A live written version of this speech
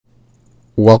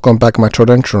Welcome back my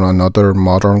children to another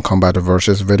Modern Combat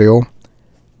Versus video.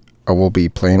 I will be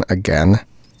playing again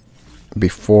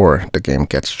before the game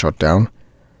gets shut down.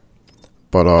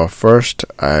 But first,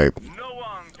 what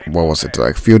was it,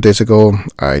 like a few days ago,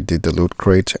 I did the loot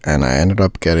crate and I ended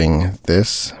up getting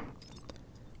this,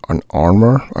 an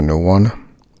armor, a new one.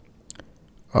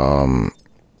 I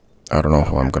don't know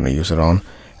who I'm gonna use it on.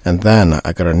 And then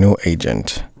I got a new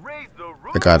agent.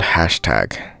 I got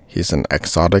hashtag. He's an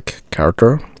exotic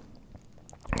character,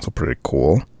 so pretty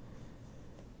cool.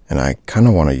 And I kind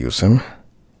of want to use him.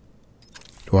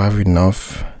 Do I have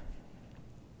enough?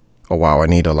 Oh wow, I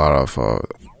need a lot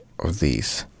of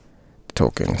these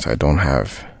tokens. I don't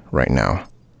have right now.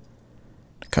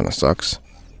 Kind of sucks.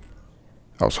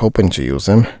 I was hoping to use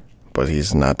him, but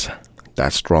he's not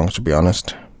that strong, to be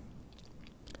honest.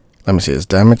 Let me see, his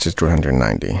damage is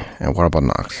 390. And what about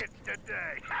Nox?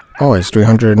 Oh, it's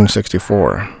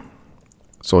 364.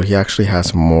 So he actually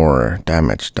has more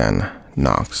damage than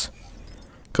Nox,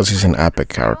 because he's an epic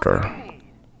character.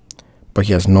 But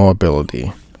he has no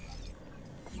ability.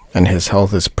 And his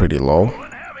health is pretty low.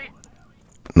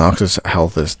 Nox's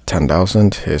health is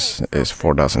 10,000, his is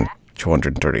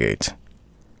 4,238.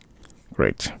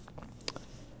 Great.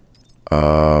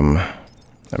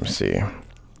 Let me see. I'm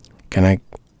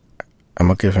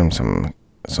gonna give him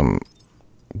some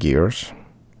gears.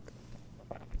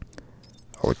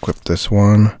 I'll equip this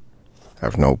one. I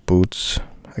have no boots.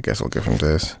 I guess I'll give him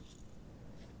this.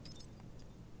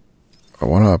 I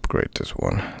want to upgrade this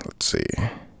one. Let's see.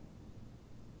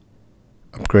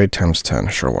 Upgrade times 10.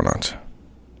 Sure, why not?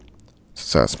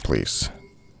 Success, please.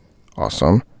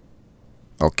 Awesome.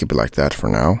 I'll keep it like that for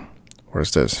now. Where's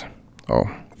this? Oh.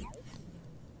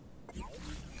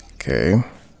 Okay.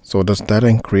 So does that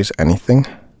increase anything?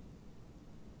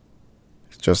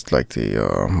 It's just like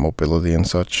the mobility and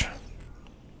such.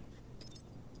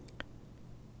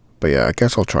 But yeah, I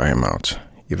guess I'll try him out,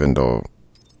 even though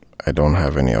I don't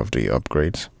have any of the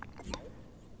upgrades.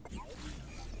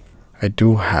 I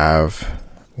do have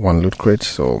one loot crate,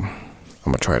 so I'm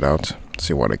gonna try it out,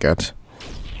 see what I get.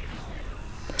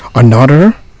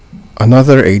 Another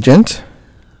agent?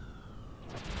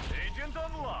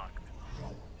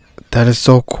 That is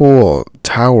so cool.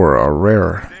 Tower, a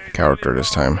rare character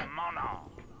this time.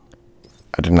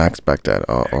 I did not expect that.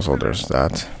 Also, there's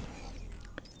that.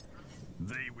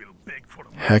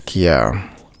 Heck yeah.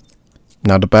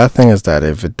 Now the bad thing is that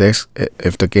if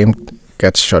the game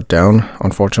gets shut down,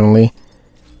 unfortunately,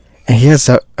 and he has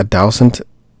 1,000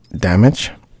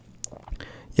 damage.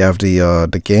 Yeah, if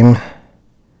the game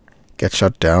gets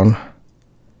shut down,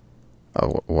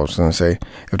 what was I gonna say?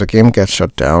 If the game gets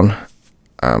shut down,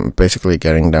 I'm basically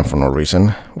getting them for no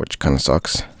reason, which kind of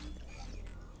sucks.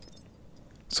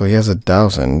 So he has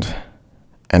 1,000,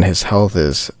 and his health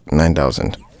is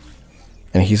 9,000,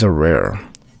 and he's a rare.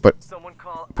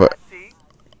 But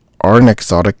aren't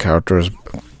exotic characters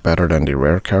better than the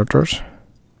rare characters?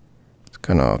 It's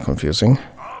kind of confusing.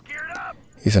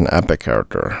 He's an epic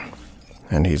character,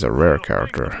 and he's a rare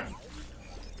character.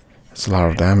 It's a lot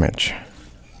of damage.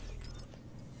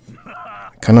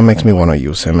 Kind of makes me want to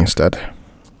use him instead.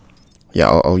 Yeah,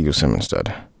 I'll use him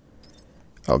instead.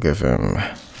 I'll give him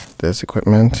this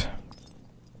equipment,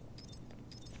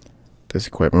 this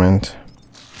equipment,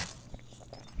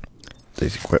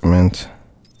 this equipment,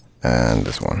 and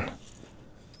this one.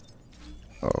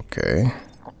 Okay.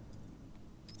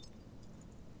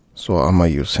 So I'm gonna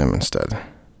use him instead.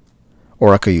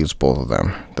 Or I could use both of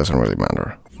them. Doesn't really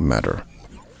matter.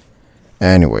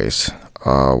 Anyways,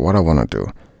 what I wanna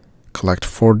do. Collect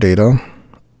 4 data.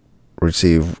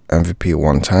 Receive MVP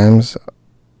 1 times.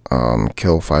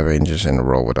 Kill 5 angels in a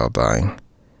row without dying.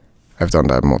 I've done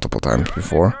that multiple times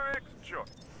before.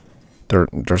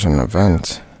 There's an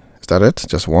event. Is that it?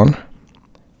 Just one?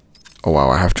 Oh wow,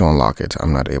 I have to unlock it.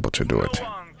 I'm not able to do it.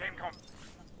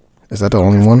 Is that the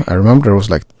only one? I remember there was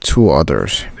like 2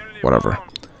 others. Whatever.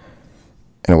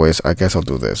 Anyways, I guess I'll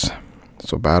do this.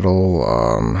 So battle,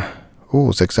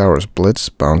 6 hours. Blitz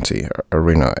bounty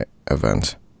arena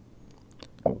event.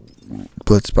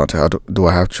 Blitz bounty. How do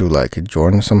I have to like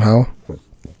join somehow?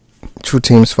 2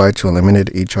 teams fight to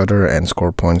eliminate each other and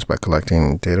score points by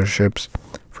collecting data ships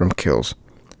from kills.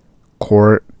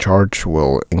 Core charge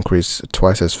will increase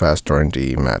twice as fast during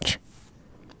the match.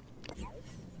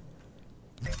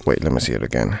 Wait, let me see it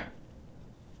again.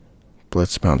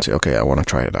 Blitz bounty. Okay, I want to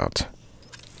try it out.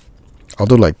 I'll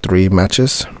do like 3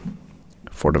 matches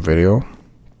for the video.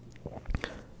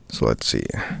 So let's see.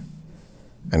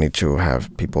 I need to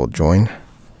have people join,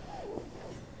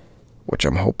 which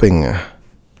I'm hoping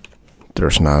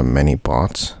there's not many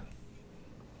bots.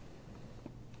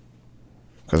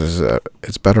 Because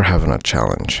it's better having a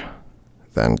challenge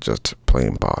than just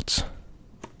playing bots.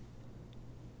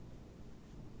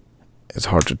 It's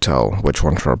hard to tell which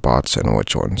ones are bots and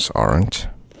which ones aren't,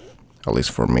 at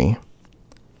least for me.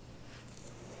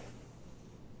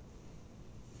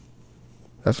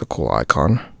 That's a cool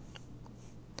icon.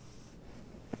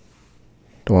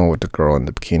 The one with the girl in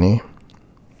the bikini.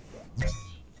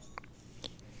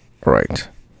 Alright.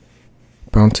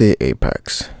 Bounty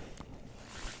Apex.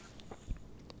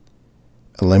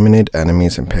 Eliminate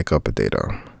enemies and pick up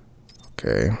data.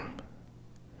 Okay.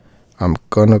 I'm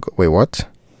gonna go. Wait, what?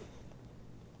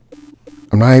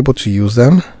 I'm not able to use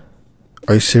them?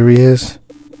 Are you serious?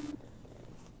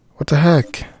 What the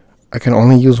heck? I can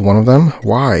only use one of them?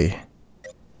 Why?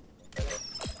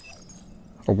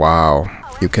 Oh, wow.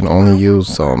 You can only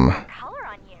use the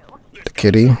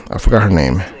kitty. I forgot her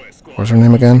name. What's her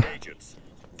name again?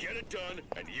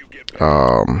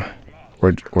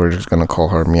 We're just gonna call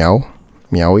her Meow.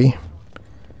 Meowie.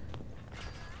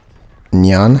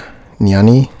 Nyan.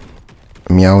 Nyani.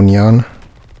 Meow Nyan.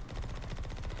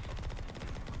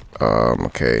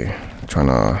 Okay.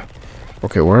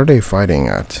 Okay, where are they fighting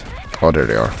at? Oh, there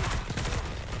they are.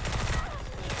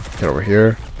 Get over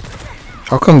here.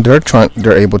 How come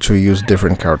they're able to use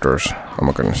different characters? Oh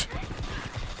my goodness.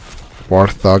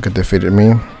 Warthog defeated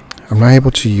me. I'm not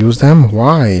able to use them?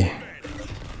 Why?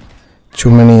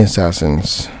 Too many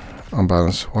assassins.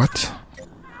 Unbalanced. What?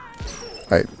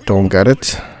 I don't get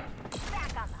it.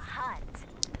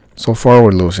 So far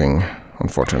we're losing,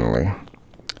 unfortunately.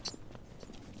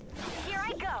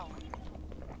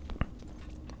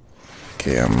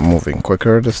 Okay, I'm moving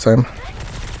quicker this time.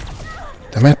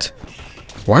 Damn it.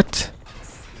 What?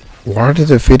 Why are they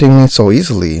defeating me so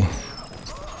easily?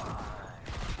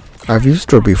 I've used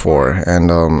her before,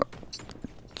 and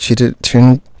she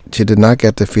did not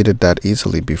get defeated that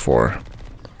easily before.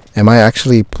 Am I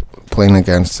actually playing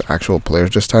against actual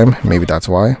players this time? Maybe that's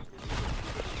why.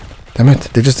 Damn it,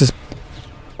 they just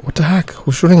what the heck?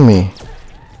 Who's shooting me?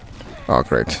 Oh,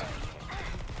 great.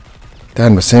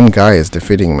 Damn, the same guy is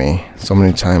defeating me so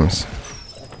many times.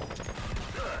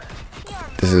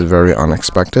 This is very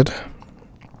unexpected.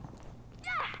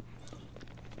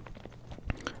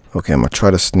 Okay, I'm gonna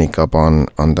try to sneak up on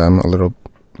them a little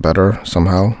better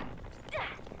somehow.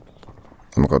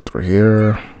 I'm gonna go through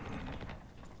here.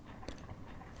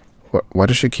 Why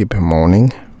does she keep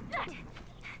moaning?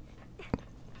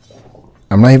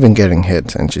 I'm not even getting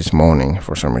hit and she's moaning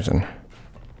for some reason.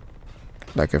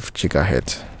 Like if she got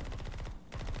hit.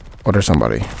 Oh, there's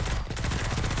somebody.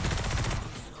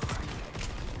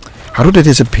 How do they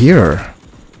disappear?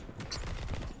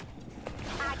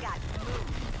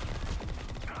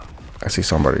 I see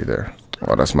somebody there.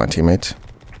 Oh, that's my teammate.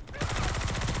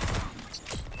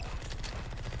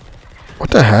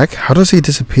 What the heck? How does he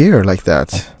disappear like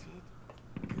that?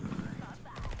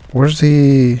 Where's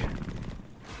the...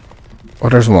 Oh,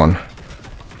 there's one.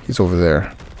 He's over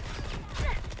there.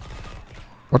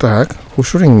 What the heck? Who's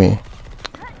shooting me?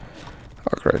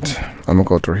 Oh, great. I'm gonna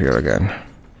go through here again.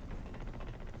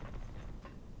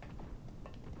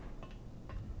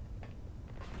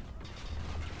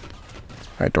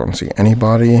 I don't see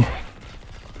anybody.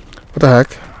 What the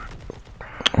heck?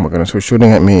 Oh my goodness, who's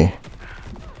shooting at me?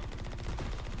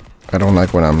 I don't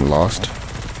like when I'm lost.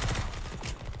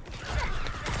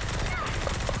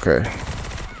 Okay.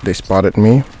 They spotted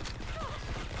me.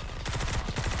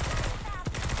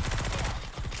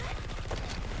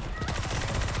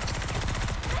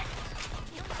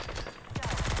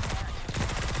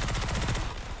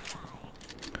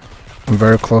 I'm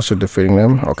very close to defeating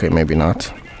them. Okay, maybe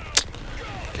not.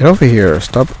 Get over here.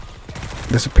 Stop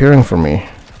disappearing from me.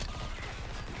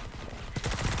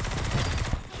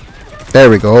 There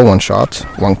we go. One shot.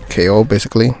 One KO,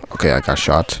 basically. Okay, I got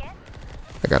shot.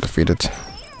 I got defeated.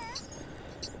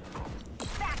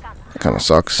 That kind of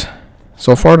sucks.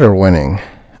 So far, they're winning.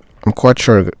 I'm quite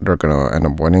sure they're gonna end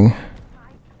up winning.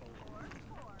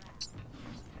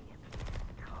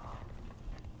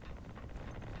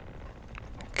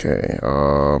 Okay,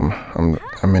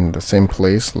 I'm in the same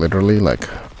place, literally, like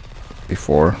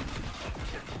before.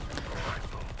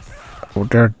 Oh,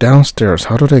 they're downstairs.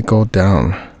 How do they go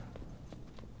down?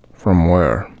 From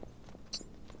where?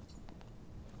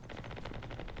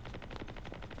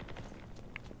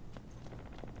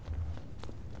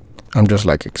 I'm just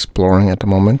like exploring at the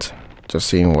moment, just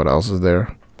seeing what else is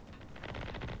there.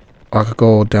 I could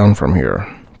go down from here.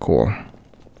 Cool.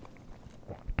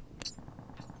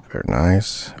 Very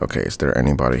nice. Okay, is there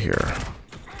anybody here?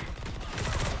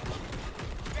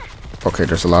 Okay,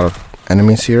 there's a lot of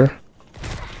enemies here.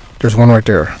 There's one right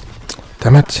there.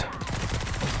 Damn it.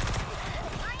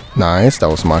 Nice, that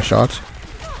was my shot.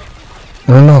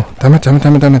 No, no, damn it, damn it,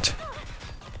 damn it, damn it.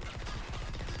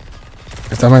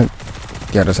 Is that my...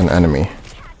 Yeah, there's an enemy.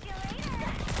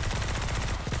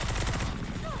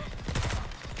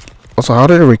 Also, how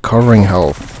did recovering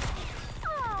health?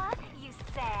 Aw, you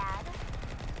sad.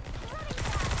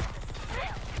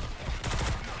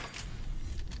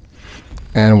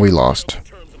 And we lost.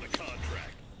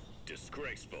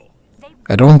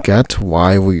 I don't get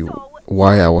why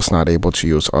I was not able to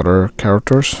use other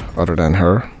characters other than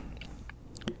her.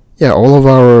 Yeah, all of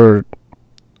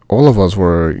us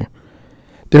were...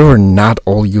 They were not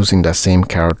all using the same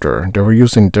character. They were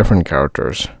using different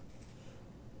characters.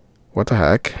 What the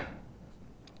heck?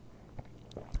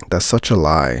 That's such a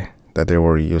lie that they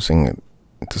were using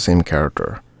the same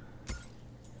character.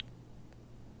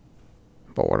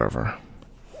 But whatever.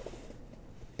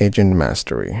 Agent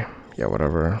mastery. Yeah,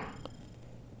 whatever.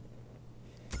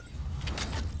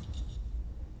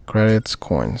 Credits,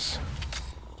 coins.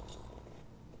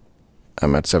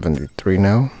 I'm at 73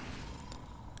 now.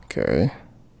 Okay.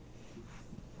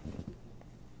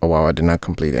 Oh wow, I did not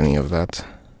complete any of that.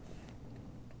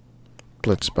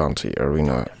 Blitz Bounty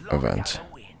Arena event.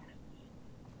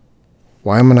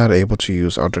 Why am I not able to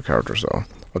use other characters though?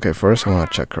 Okay, first I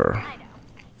want to check her.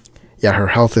 Yeah, her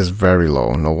health is very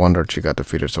low. No wonder she got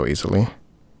defeated so easily.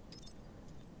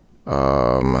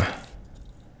 The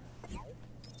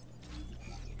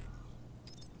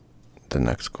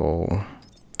next goal.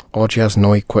 Oh, she has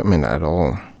no equipment at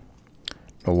all.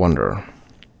 No wonder.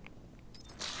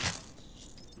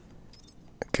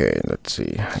 Okay, let's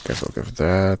see. I guess I'll give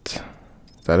that.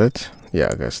 Is that it? Yeah,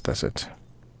 I guess that's it.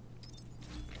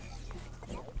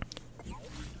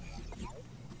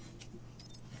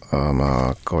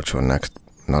 Go to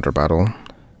another battle.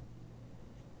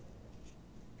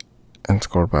 And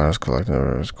score battles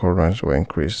collected. Score range will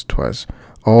increase twice.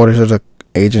 Oh, this is the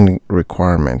agent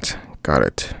requirement. Got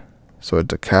it. So it's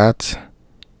the cat,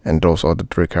 and those are the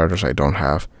 3 characters I don't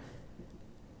have.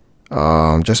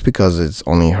 Just because it's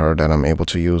only her that I'm able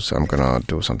to use, I'm gonna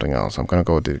do something else. I'm gonna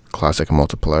go with the classic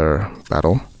multiplayer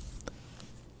battle.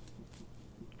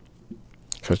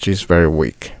 Because she's very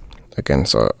weak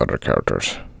against other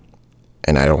characters.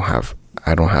 And I don't have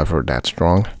her that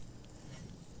strong.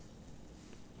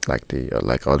 Like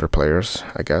like other players,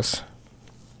 I guess.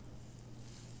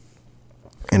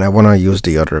 And I wanna use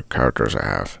the other characters I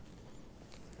have.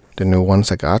 The new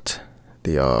ones I got.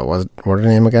 The what are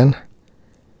their name again?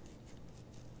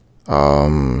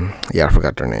 Yeah, I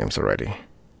forgot their names already.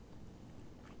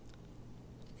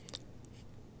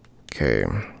 Okay,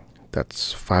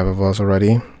 that's 5 of us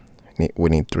already. We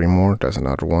need 3 more. There's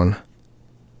another one.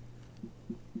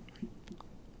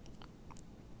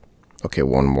 Okay,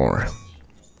 1 more.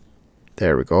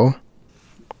 There we go.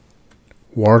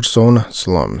 Warzone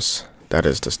Slums. That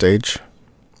is the stage.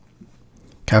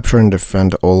 Capture and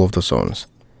defend all of the zones.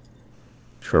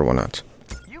 Sure, why not?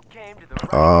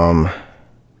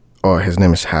 Oh, his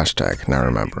name is Hashtag, now I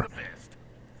remember.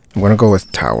 I'm gonna go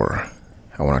with Tower.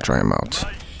 I wanna try him out.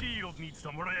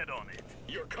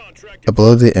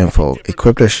 Ability info.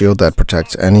 Equip the shield that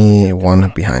protects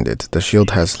anyone behind it. The shield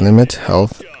has limit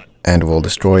health and will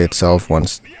destroy itself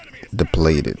once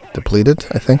depleted. Depleted,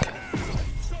 I think.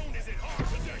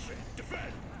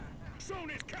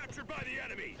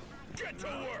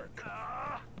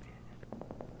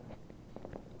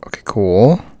 Okay,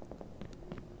 cool.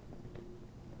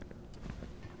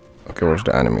 Okay, where's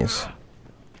the enemies?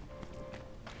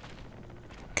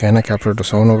 Can I capture the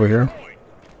zone over here?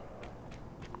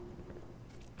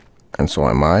 And so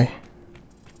am I.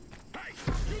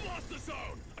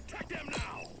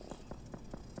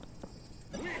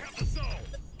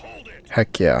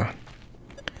 Heck yeah.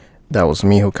 That was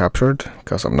me who captured,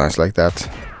 because I'm nice like that.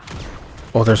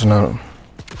 Oh, there's another.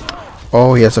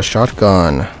 Oh, he has a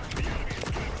shotgun.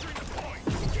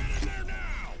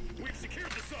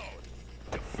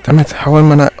 Damn it, how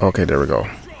am I not? Okay, there we go.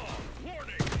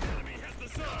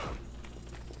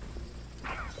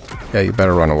 Yeah, you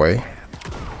better run away.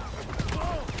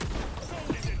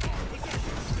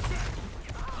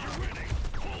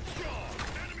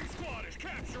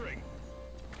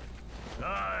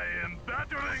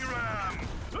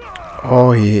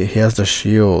 Oh, he has the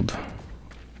shield.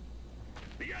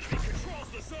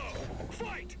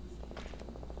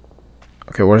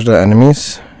 Okay, where's the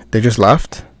enemies? They just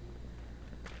left?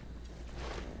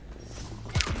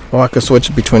 Oh, I could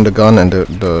switch between the gun and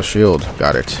the shield.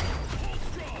 Got it.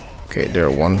 Okay,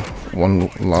 there one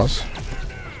loss.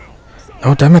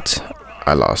 Oh, damn it.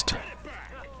 I lost.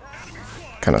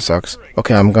 Kinda sucks.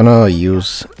 Okay, I'm gonna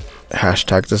use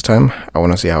Hashtag this time. I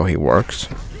wanna see how he works.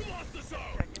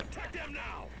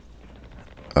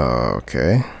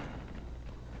 Okay.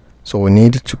 So we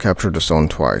need to capture the zone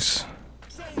twice.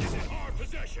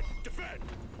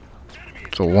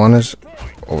 So one is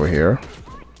over here.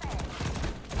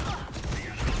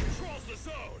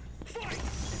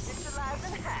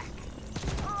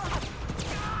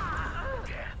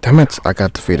 Damn it, I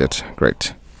got defeated.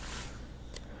 Great.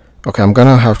 Okay, I'm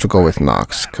gonna have to go with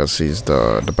Nox, because he's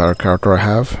the better character I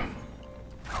have.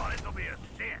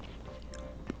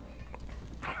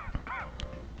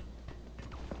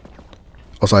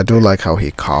 Also, I do like how he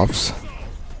coughs.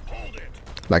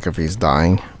 Like if he's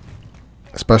dying.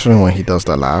 Especially when he does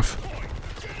that laugh.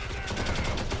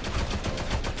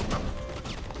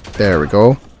 There we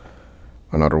go.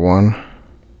 Another one.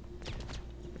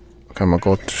 Okay, I'm gonna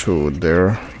go to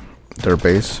their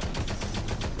base.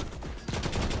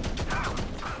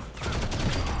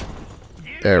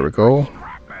 There we go.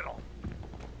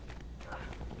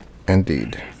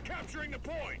 Indeed.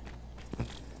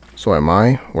 So am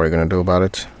I. What are you gonna do about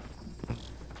it?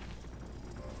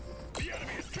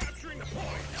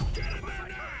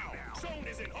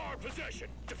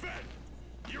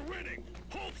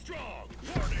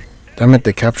 Damn it,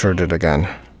 they captured it again.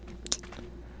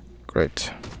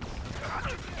 Great.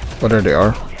 Well, there they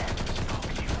are.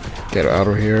 Get out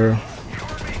of here.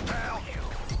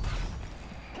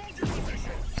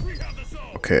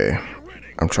 Okay,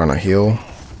 I'm trying to heal.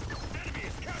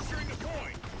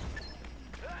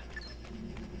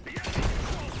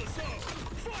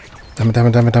 Damn it, damn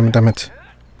it, damn it, damn it, damn it.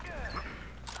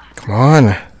 Come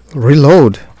on,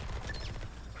 reload.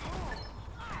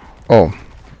 Oh,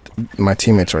 my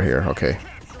teammates are here, okay.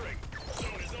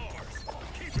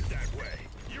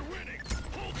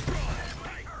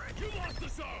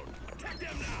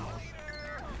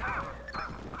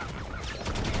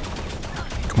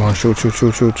 Come on, shoot, shoot,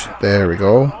 shoot, shoot. There we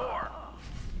go.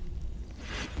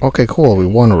 Okay, cool, we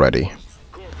won already.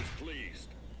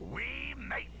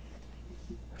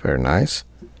 Very nice.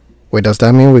 Wait, does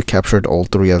that mean we captured all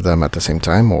three of them at the same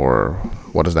time, or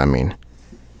what does that mean?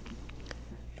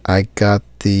 I got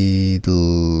the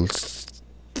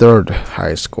third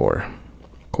highest score.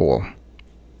 Cool.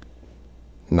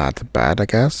 Not bad, I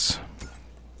guess.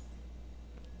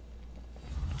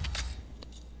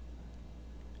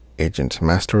 Agent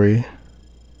mastery.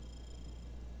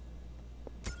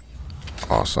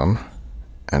 Awesome.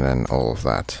 And then all of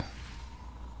that.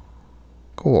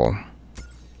 Cool.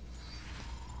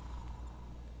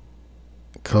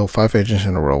 Kill 5 agents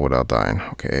in a row without dying.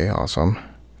 Okay, awesome.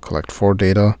 Collect 4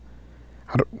 data.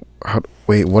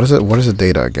 Wait, what is it? What is the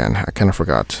data again? I kind of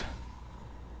forgot.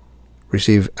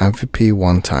 Receive MVP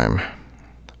 1 time.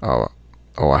 Oh,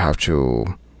 I have to.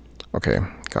 Okay,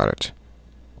 got it.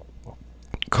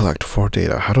 Collect 4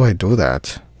 data. How do I do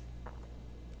that?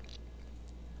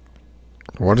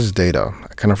 What is data?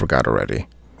 I kind of forgot already.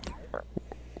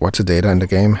 What's the data in the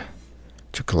game?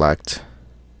 To collect.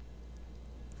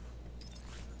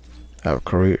 Have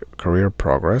career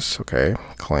progress. Okay,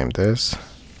 claim this.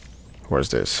 Where's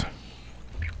this?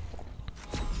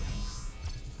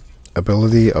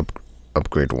 Ability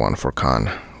upgrade 1 for Khan.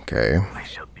 Okay. I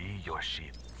shall be your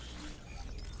sheep.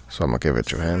 So I'm gonna give it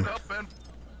to him.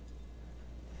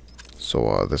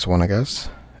 So this one, I guess,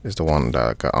 is the one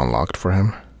that got unlocked for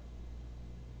him.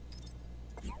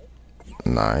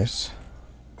 Nice.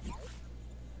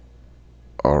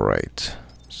 Alright.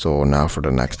 So now for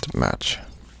the next match.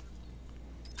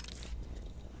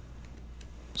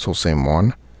 So same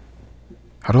one.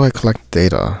 How do I collect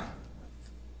data?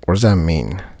 What does that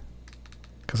mean?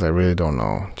 Because I really don't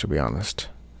know, to be honest.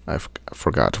 I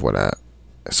forgot what that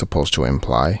is supposed to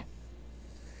imply.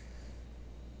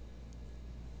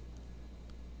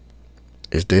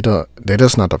 Is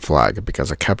data's not a flag,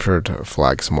 because I captured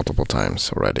flags multiple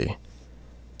times already.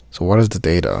 So what is the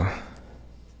data?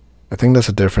 I think that's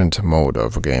a different mode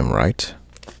of a game, right?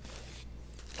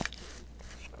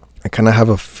 I kind of have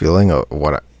a feeling of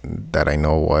that I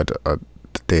know what the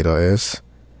data is.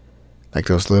 Like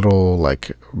those little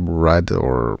like red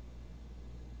or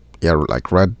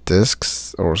like red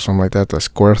discs or something like that. The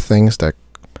square things that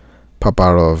pop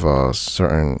out of a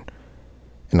certain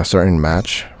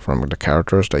match from the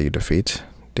characters that you defeat.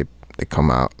 They come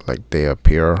out, like they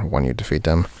appear when you defeat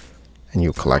them, and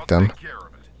you collect them.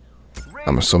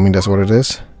 I'm assuming that's what it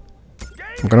is.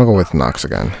 I'm gonna go with Nox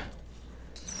again.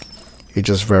 He's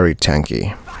just very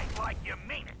tanky.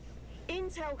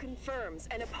 Intel confirms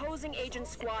an opposing agent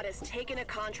squad has taken a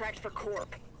contract for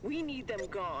Corp. We need them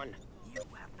gone.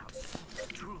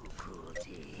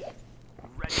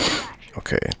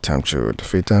 Okay, time to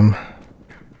defeat them.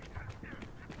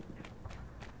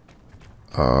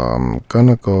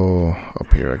 Gonna go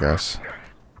up here, I guess.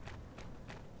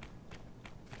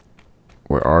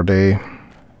 Where are they?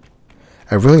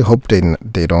 I really hope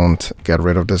they don't get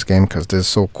rid of this game, because this is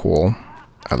so cool.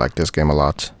 I like this game a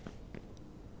lot.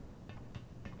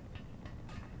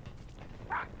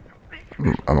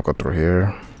 I'm gonna go through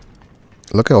here.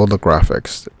 Look at all the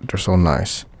graphics. They're so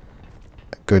nice.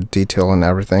 Good detail and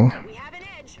everything. We have an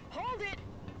edge. Hold it.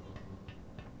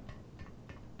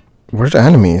 Where's the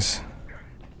enemies?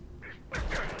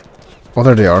 Oh,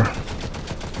 there they are.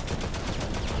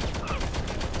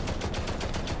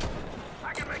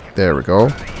 There we go.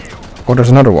 Oh, there's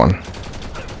another one.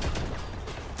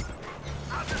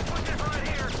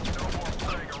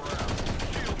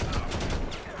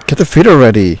 Get the feet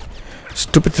already.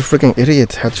 Stupid freaking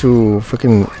idiot had to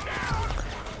freaking...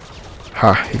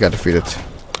 Ha, he got defeated.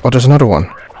 Oh, there's another one.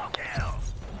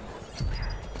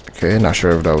 Okay, not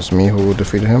sure if that was me who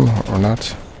defeated him or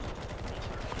not.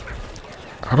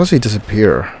 How does he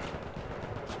disappear?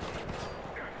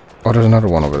 Oh, there's another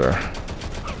one over there.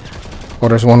 Oh,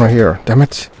 there's one right here. Damn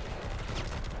it.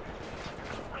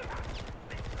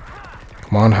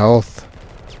 Come on, health.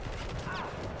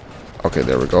 Okay,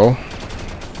 there we go.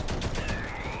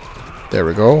 There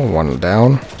we go. One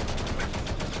down.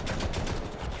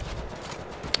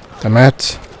 Damn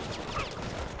it.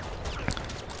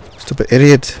 Stupid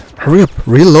idiot. Hurry up.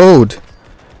 Reload.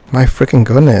 My freaking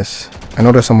goodness. I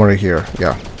know there's somewhere here.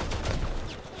 Yeah.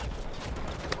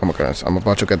 Oh my goodness. I'm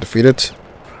about to get defeated.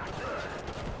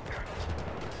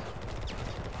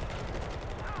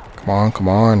 Come on, come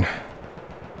on.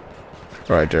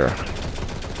 Right there.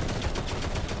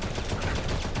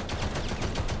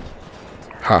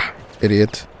 Ha,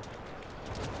 idiot.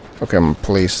 Okay, I'm gonna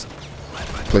place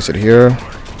it here.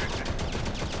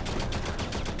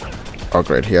 Oh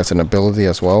great, he has an ability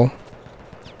as well.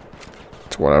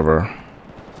 It's whatever.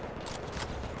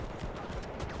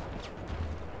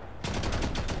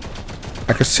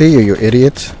 I can see you, you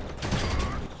idiot.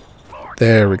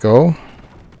 There we go.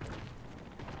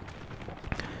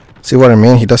 See what I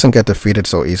mean? He doesn't get defeated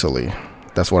so easily.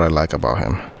 That's what I like about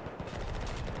him.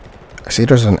 I see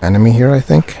there's an enemy here, I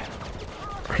think.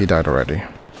 He died already.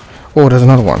 Oh, there's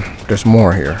another one. There's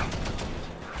more here.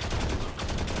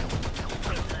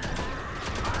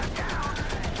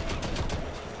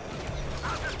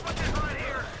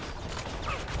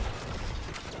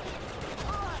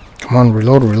 Come on,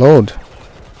 reload, reload.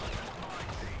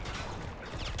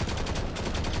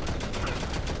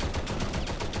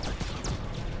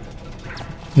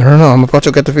 No, I'm about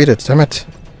to get defeated. Damn it.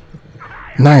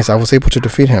 Nice, I was able to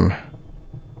defeat him.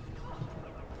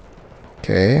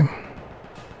 Okay.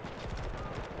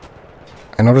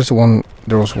 I noticed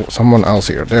there was someone else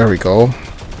here. There we go.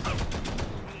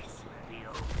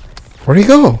 Where'd he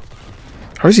go?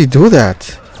 How does he do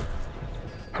that?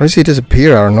 How does he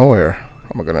disappear out of nowhere?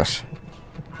 Oh my goodness.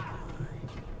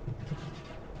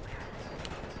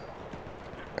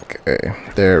 Okay,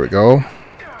 there we go.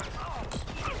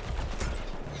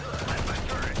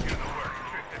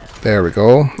 There we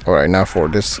go. Alright, now for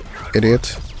this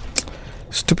idiot.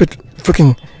 Stupid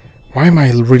freaking... Why am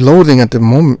I reloading at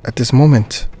this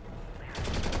moment?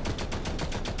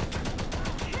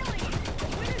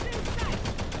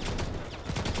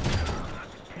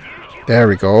 There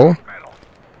we go.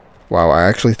 Wow, I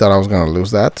actually thought I was gonna lose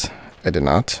that. I did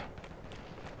not.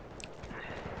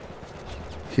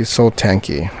 He's so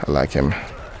tanky. I like him.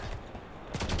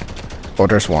 Oh,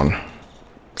 there's one.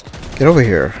 Get over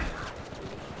here.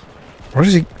 Where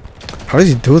does he... How does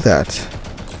he do that?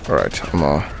 Alright,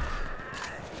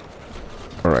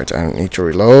 Alright, I need to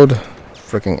reload.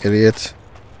 Freaking idiot.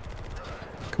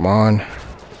 Come on.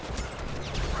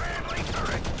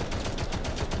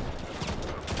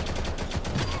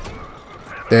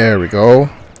 There we go.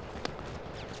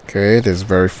 Okay, this is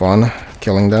very fun.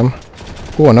 Killing them.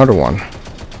 Ooh, another one.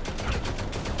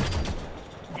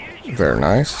 Very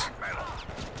nice.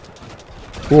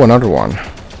 Ooh, another one.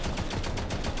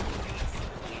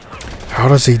 How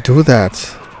does he do that?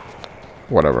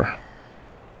 Whatever.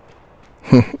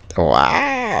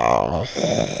 Wow.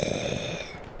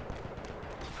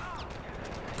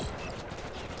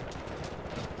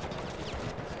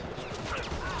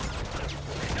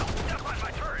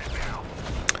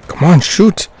 Come on,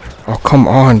 shoot. Oh, come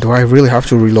on. Do I really have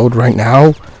to reload right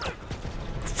now?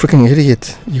 Freaking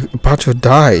idiot. You're about to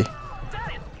die.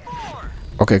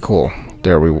 Okay, cool.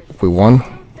 There, we won.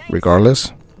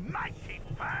 Regardless.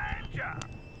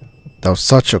 That was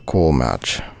such a cool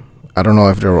match. I don't know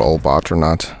if they were all bots or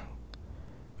not.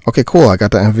 Okay, cool. I got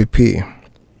the MVP.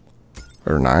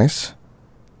 Very nice.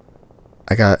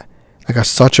 I got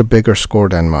such a bigger score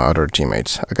than my other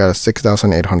teammates. I got a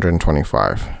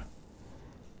 6,825.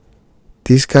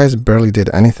 These guys barely did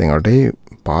anything. Are they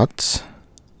bots?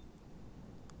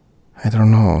 I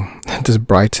don't know. This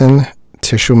Brighton,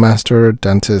 Tissue Master,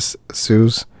 Dentist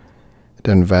Zeus,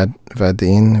 then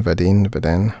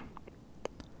Vedin.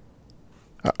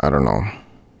 I don't know.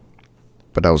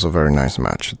 But that was a very nice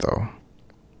match though.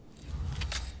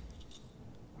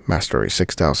 Mastery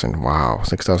 6,000. Wow,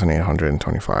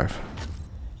 6,825.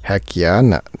 Heck yeah,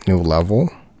 new level.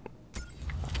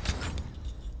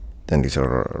 Then these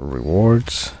are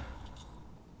rewards.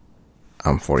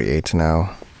 I'm 48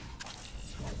 now.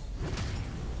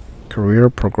 Career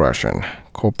progression.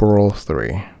 Corporal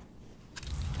 3. I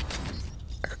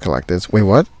could collect this. Wait,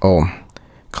 what? Oh,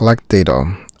 collect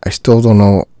data. I still don't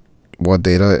know what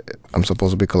data I'm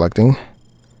supposed to be collecting.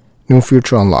 New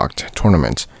feature unlocked.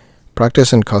 Tournaments.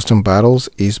 Practice in custom battles,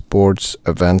 esports,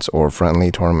 events, or friendly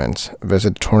tournaments.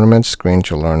 Visit the tournament screen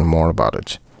to learn more about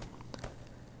it.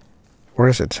 Where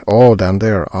is it? Oh, down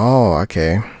there. Oh,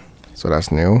 okay. So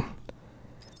that's new.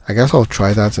 I guess I'll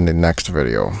try that in the next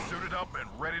video. Suited up and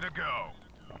ready to go.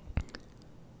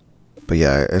 But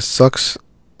yeah, it sucks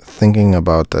thinking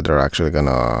about that they're actually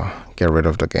gonna get rid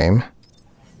of the game.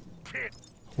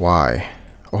 Why?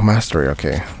 Oh, mastery.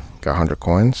 Okay. Got 100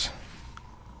 coins.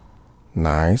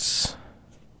 Nice.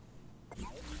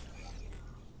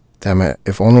 Damn it,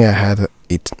 if only I had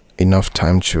enough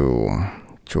time to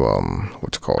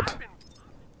what's it called?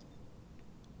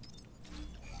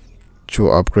 To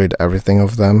upgrade everything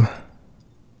of them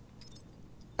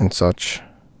and such.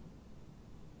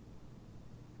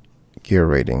 Gear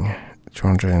rating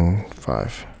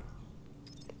 205.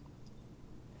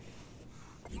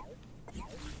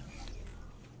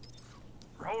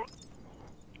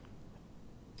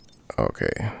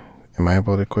 Okay, am I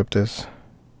able to equip this?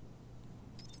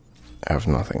 I have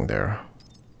nothing there.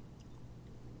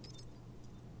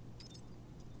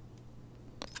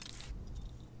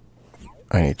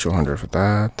 I need 200 for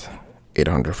that,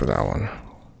 800 for that one.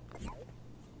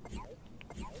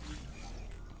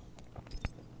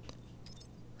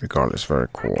 Regardless, very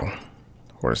cool.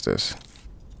 What is this?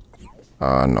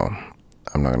 No,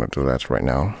 I'm not gonna do that right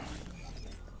now.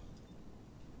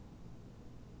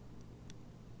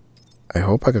 I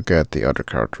hope I could get the other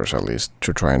characters at least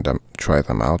to try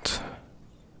them out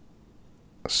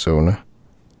soon.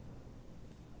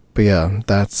 But yeah,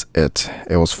 that's it.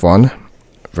 It was fun,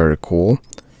 very cool.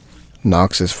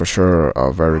 Nox is for sure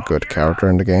a very good character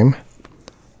in the game.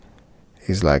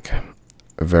 He's like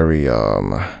very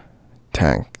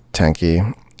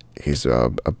tanky. He's a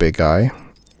big guy.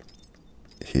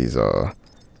 He's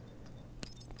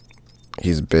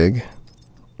big,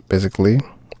 basically.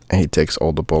 And he takes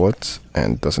all the bullets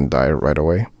and doesn't die right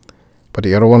away. But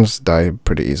the other ones die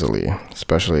pretty easily,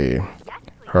 especially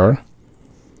her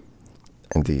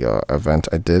in the event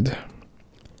I did.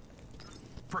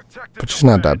 But she's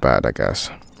not that bad, I guess.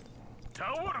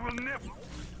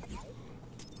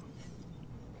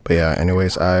 But yeah,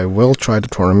 anyways, I will try the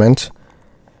tournament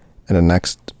in the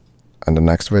next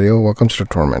video. Welcome to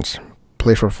the tournaments.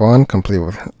 Play for fun, complete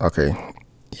with okay,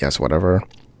 yes, whatever.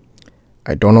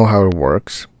 I don't know how it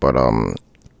works, but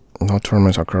no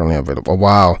tournaments are currently available. Oh,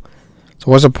 wow.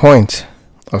 So what's the point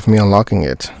of me unlocking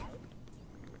it?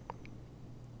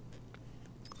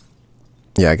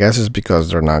 Yeah, I guess it's because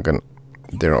they're not gonna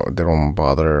they don't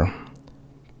bother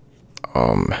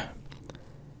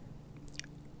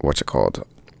what's it called?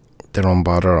 They don't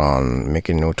bother on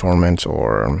making new tournaments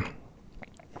or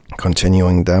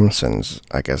continuing them, since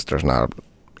I guess there's not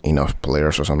enough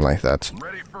players or something like that.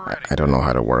 I don't know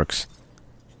how that works.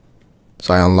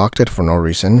 So I unlocked it for no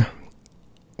reason,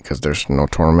 because there's no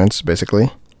tournaments,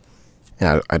 basically.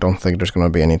 And I don't think there's gonna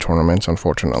be any tournaments,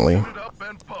 unfortunately.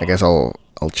 I guess I'll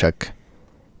check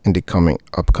in the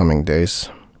upcoming days.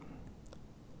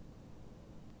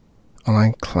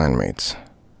 Online clanmates.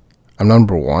 I'm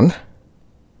number 1.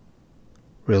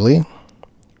 Really?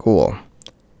 Cool.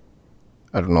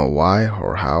 I don't know why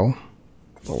or how,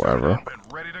 or whatever.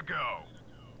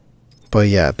 But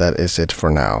yeah, that is it for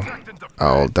now.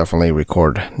 I'll definitely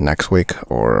record next week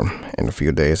or in a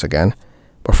few days again.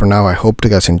 But for now, I hope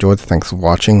you guys enjoyed. Thanks for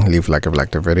watching. Leave a like if you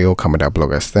liked the video. Comment down below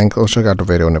guys think. Also check out the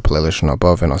video in the playlist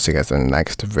above, and I'll see you guys in the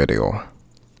next video.